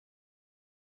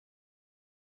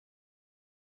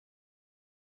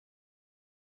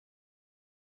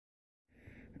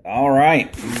All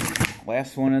right,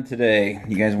 last one of today.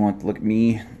 You guys want to look at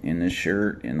me in this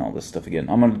shirt and all this stuff again.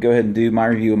 I'm going to go ahead and do my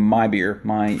review of my beer,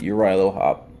 my Jarrylo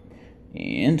hop.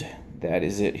 And that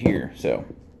is it here. So,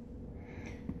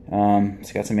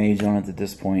 it's got some age on it at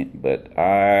this point, but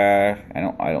I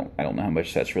don't know how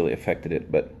much that's really affected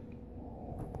it, but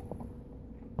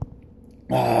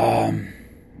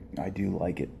I do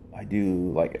like it. I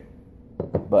do like it.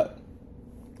 But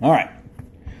all right,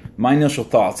 my initial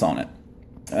thoughts on it.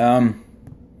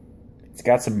 It's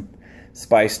got some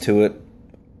spice to it.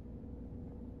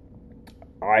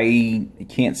 I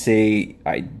can't say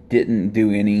I didn't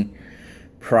do any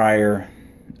prior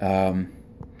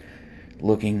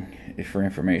looking for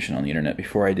information on the internet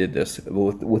before I did this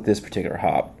with this particular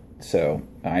hop. So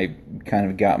I kind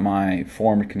of got my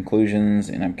formed conclusions,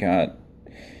 and I've got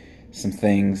some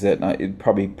things that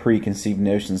probably preconceived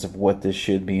notions of what this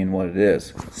should be and what it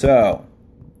is. So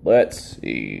let's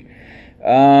see.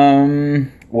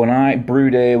 When I brew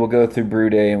day, we'll go through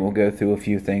brew day and we'll go through a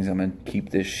few things. I'm going to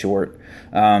keep this short.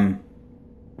 When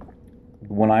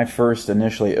I first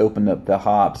initially opened up the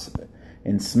hops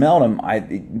and smelled them,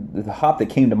 the hop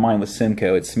that came to mind was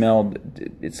Simcoe. It smelled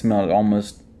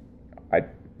almost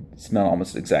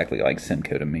exactly like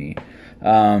Simcoe to me.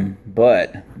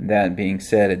 But that being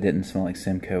said, it didn't smell like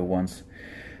Simcoe once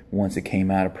it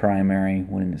came out of primary,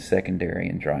 went into secondary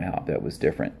and dry hop. That was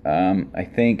different. I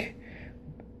think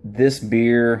this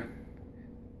beer,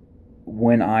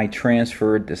 when I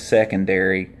transferred to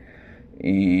secondary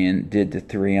and did the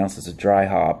 3 ounces of dry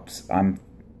hops,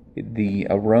 the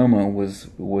aroma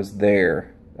was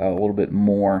there a little bit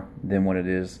more than what it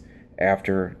is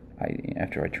after I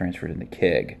transferred into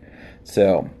keg.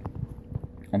 So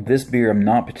on this beer, I'm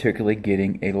not particularly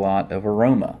getting a lot of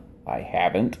aroma. I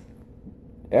haven't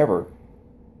ever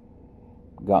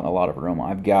gotten a lot of aroma.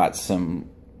 I've got some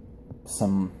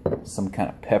kind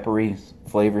of peppery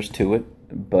flavors to it,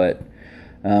 but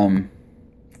I'm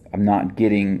not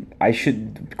getting.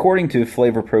 According to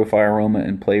flavor profile, aroma,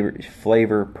 and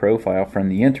flavor profile from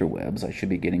the interwebs, I should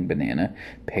be getting banana,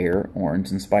 pear,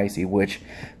 orange, and spicy. Which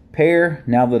pear,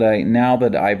 now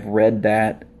that I've read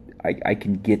that, I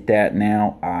can get that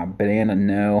now. Banana,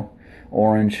 no.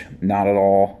 Orange, not at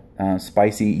all.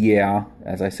 Spicy, yeah.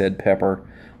 As I said, pepper,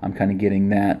 I'm kind of getting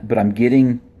that, but I'm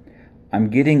getting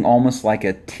almost like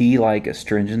a tea-like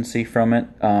astringency from it.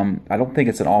 I don't think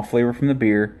it's an off flavor from the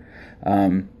beer.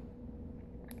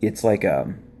 It's like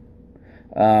a,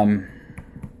 I don't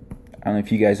know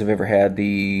if you guys have ever had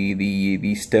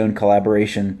the Stone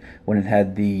collaboration when it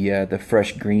had the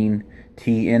fresh green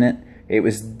tea in it. It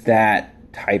was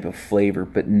that type of flavor,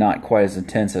 but not quite as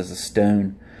intense as a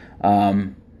Stone.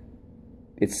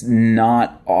 It's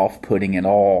not off-putting at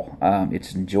all.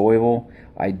 It's enjoyable.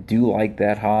 I do like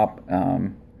that hop.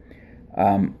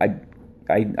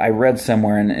 I read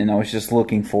somewhere, and I was just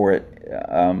looking for it.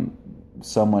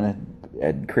 Someone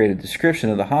had created a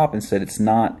description of the hop and said it's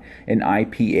not an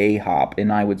IPA hop,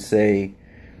 and I would say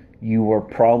you are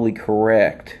probably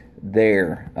correct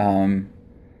there.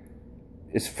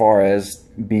 As far as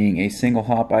being a single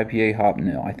hop IPA hop,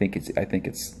 no, I think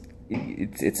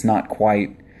it's not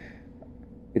quite.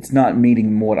 It's not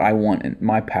meeting what I want in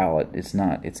my palate. It's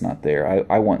not there.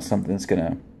 I want something that's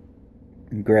gonna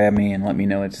grab me and let me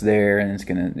know it's there, and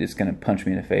it's gonna punch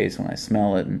me in the face when I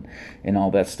smell it and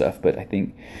all that stuff. But I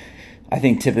think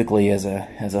typically as a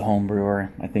home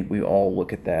brewer, I think we all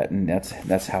look at that, and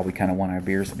that's how we kind of want our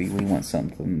beers to be. We want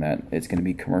something that it's going to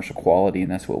be commercial quality,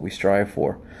 and that's what we strive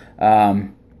for.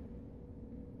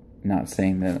 Not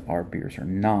saying that our beers are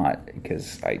not,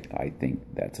 because I think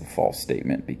that's a false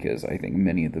statement, because I think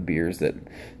many of the beers that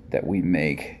we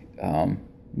make,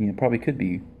 probably could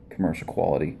be commercial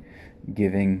quality,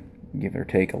 give or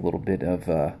take a little bit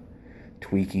of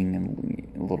tweaking and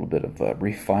a little bit of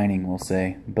refining, we'll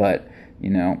say. But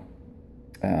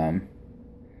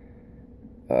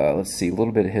let's see, a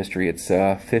little bit of history. It's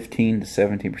 15 to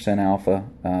 17% alpha,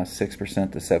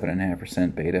 6% to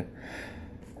 7.5% beta.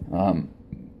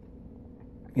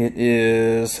 It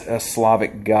is a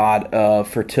Slavic god of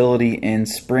fertility and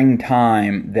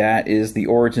springtime. That is the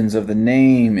origins of the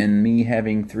name. And me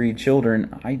having 3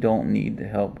 children, I don't need the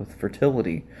help with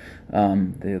fertility.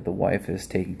 The wife is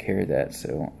taking care of that,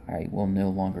 so I will no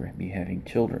longer be having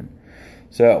children.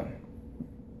 So,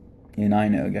 and I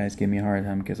know, guys, give me a hard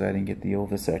time because I didn't get the old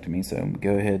vasectomy. So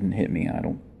go ahead and hit me.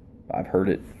 I've heard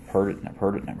it, and I've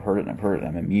heard it.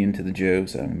 I'm immune to the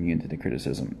jokes. I'm immune to the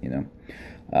criticism.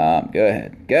 Go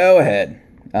ahead.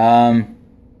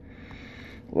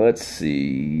 Let's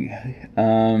see.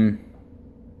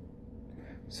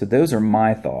 So those are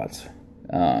my thoughts.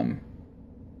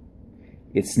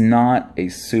 It's not a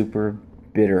super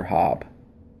bitter hop.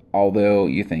 Although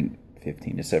you think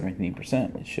 15 to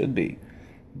 17%, it should be.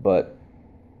 But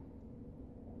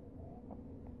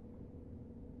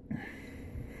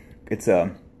it's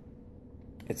a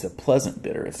pleasant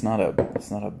bitter. It's not a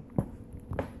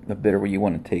bitter where you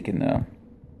want to take and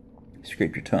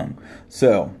scrape your tongue.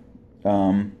 So,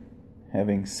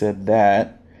 having said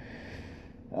that,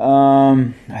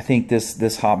 I think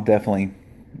this hop definitely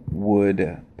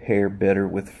would pair better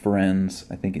with friends.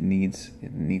 I think it needs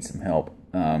some help.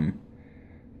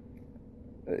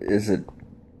 Is it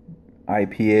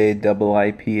IPA, double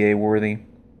IPA worthy?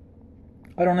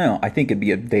 I don't know. I think it'd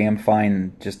be a damn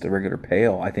fine, just a regular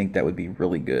pale. I think that would be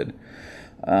really good.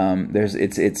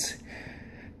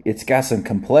 It's got some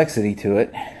complexity to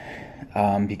it,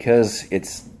 because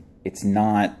it's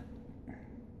not,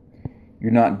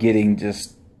 you're not getting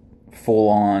just full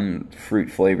on fruit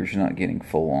flavors. You're not getting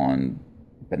full on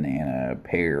banana,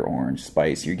 pear, orange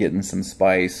spice. You're getting some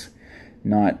spice,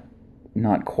 not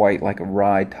quite like a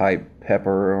rye type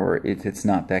pepper, or it's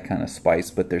not that kind of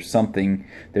spice, but there's something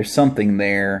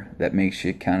there that makes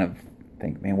you kind of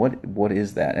think, man, what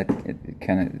is that? It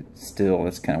kind of still,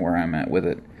 that's kind of where I'm at with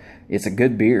it. It's a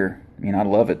good beer. I mean, I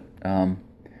love it.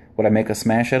 Would I make a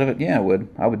smash out of it? Yeah, I would.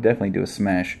 I would definitely do a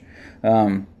smash.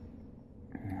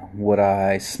 Would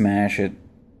I smash it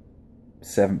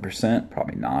 7%?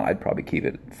 Probably not. I'd probably keep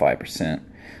it at 5%.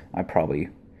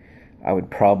 I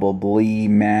would probably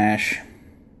mash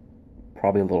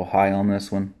probably a little high on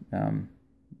this one,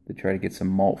 to try to get some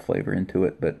malt flavor into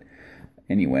it. But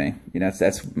anyway,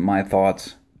 that's my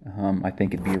thoughts. I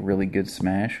think it'd be a really good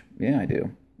smash. Yeah, I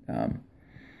do.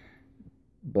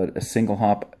 But a single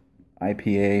hop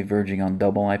IPA verging on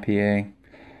double IPA,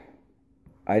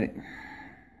 I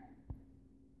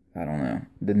don't know.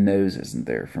 The nose isn't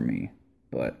there for me,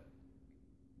 but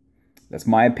that's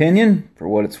my opinion for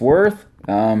what it's worth.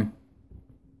 Well,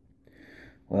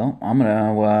 I'm going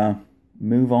to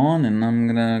move on, and I'm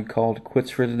going to call it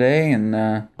quits for today,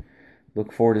 and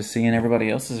look forward to seeing everybody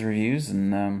else's reviews.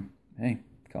 And hey,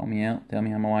 call me out, tell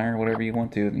me I'm a liar, whatever you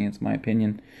want to. I mean, it's my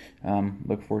opinion.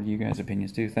 Look forward to you guys'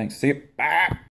 opinions too. Thanks. See you. Bye.